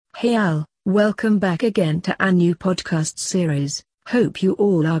Hey Al, welcome back again to our new podcast series. Hope you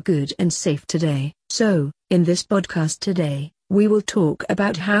all are good and safe today. So, in this podcast today, we will talk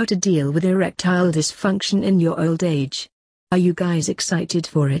about how to deal with erectile dysfunction in your old age. Are you guys excited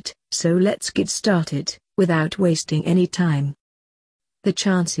for it? So let's get started, without wasting any time. The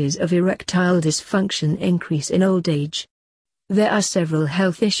chances of erectile dysfunction increase in old age. There are several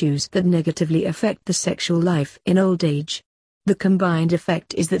health issues that negatively affect the sexual life in old age. The combined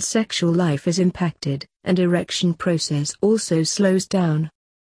effect is that sexual life is impacted, and erection process also slows down.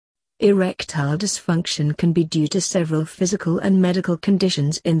 Erectile dysfunction can be due to several physical and medical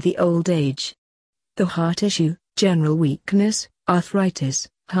conditions in the old age. The heart issue, general weakness, arthritis,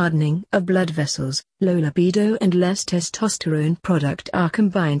 hardening of blood vessels, low libido and less testosterone product are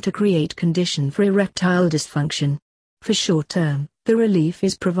combined to create condition for erectile dysfunction. For short term, the relief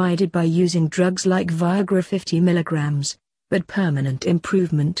is provided by using drugs like Viagra 50 mg. But permanent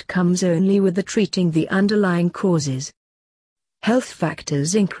improvement comes only with treating the underlying causes. Health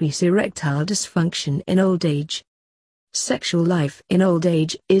factors increase erectile dysfunction in old age. Sexual life in old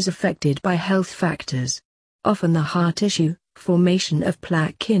age is affected by health factors. Often the heart issue, formation of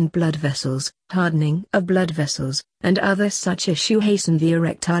plaque in blood vessels, hardening of blood vessels, and other such issue hasten the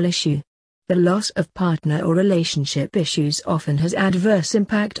erectile issue. The loss of partner or relationship issues often has adverse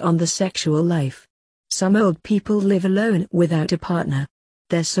impact on the sexual life. Some old people live alone without a partner.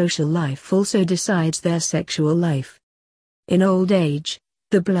 Their social life also decides their sexual life. In old age,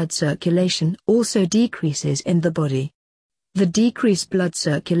 the blood circulation also decreases in the body. The decreased blood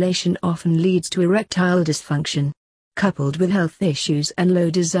circulation often leads to erectile dysfunction. Coupled with health issues and low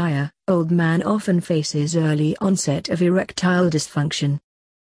desire, old man often faces early onset of erectile dysfunction.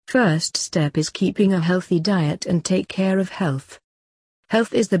 First step is keeping a healthy diet and take care of health.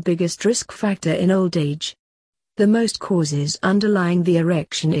 Health is the biggest risk factor in old age. The most causes underlying the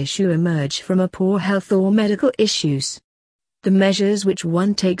erection issue emerge from a poor health or medical issues. The measures which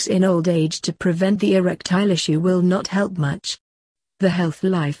one takes in old age to prevent the erectile issue will not help much. The health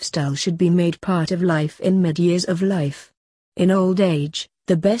lifestyle should be made part of life in mid-years of life. In old age,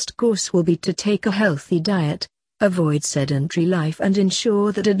 the best course will be to take a healthy diet, avoid sedentary life and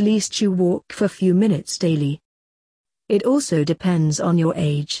ensure that at least you walk for a few minutes daily. It also depends on your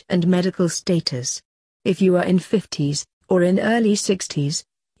age and medical status. If you are in 50s, or in early 60s,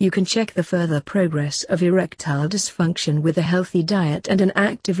 you can check the further progress of erectile dysfunction with a healthy diet and an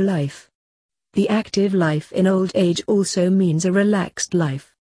active life. The active life in old age also means a relaxed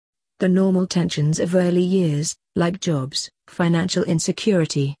life. The normal tensions of early years, like jobs, financial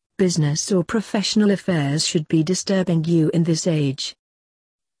insecurity, business or professional affairs should be disturbing you in this age.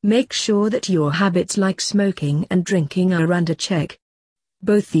 Make sure that your habits like smoking and drinking are under check.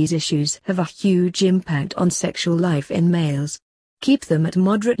 Both these issues have a huge impact on sexual life in males. Keep them at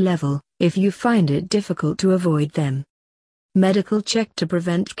moderate level, if you find it difficult to avoid them. Medical check to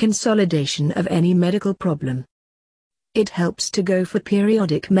prevent consolidation of any medical problem. It helps to go for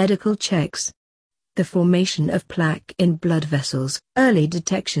periodic medical checks. The formation of plaque in blood vessels, early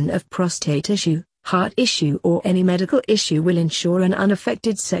detection of prostate issue, heart issue or any medical issue will ensure an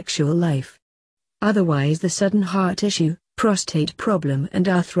unaffected sexual life. Otherwise the sudden heart issue, prostate problem and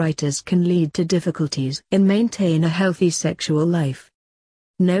arthritis can lead to difficulties in maintaining a healthy sexual life.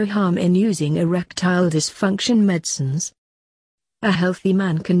 No harm in using erectile dysfunction medicines. A healthy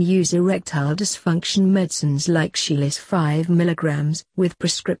man can use erectile dysfunction medicines like Cialis 5 mg with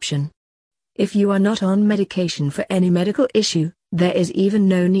prescription. If you are not on medication for any medical issue, there is even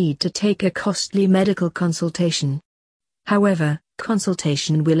no need to take a costly medical consultation. However,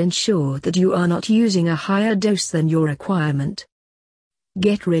 consultation will ensure that you are not using a higher dose than your requirement.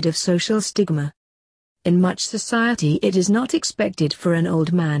 Get rid of social stigma. In much society it is not expected for an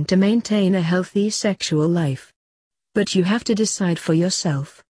old man to maintain a healthy sexual life. But you have to decide for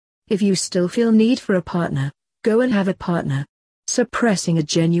yourself. If you still feel need for a partner, go and have a partner. Suppressing a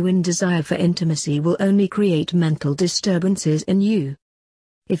genuine desire for intimacy will only create mental disturbances in you.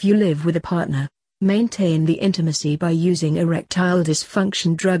 If you live with a partner, maintain the intimacy by using erectile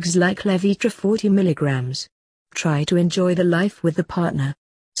dysfunction drugs like Levitra 40 mg. Try to enjoy the life with the partner.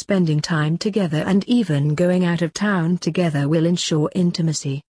 Spending time together and even going out of town together will ensure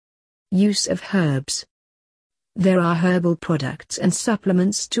intimacy. Use of herbs. There are herbal products and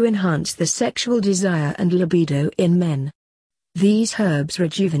supplements to enhance the sexual desire and libido in men. These herbs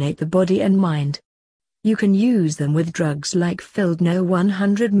rejuvenate the body and mind. You can use them with drugs like Fildno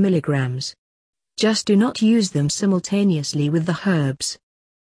 100 mg. Just do not use them simultaneously with the herbs.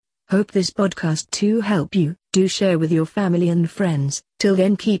 Hope this podcast to help you. Do share with your family and friends. Till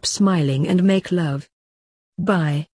then, keep smiling and make love. Bye.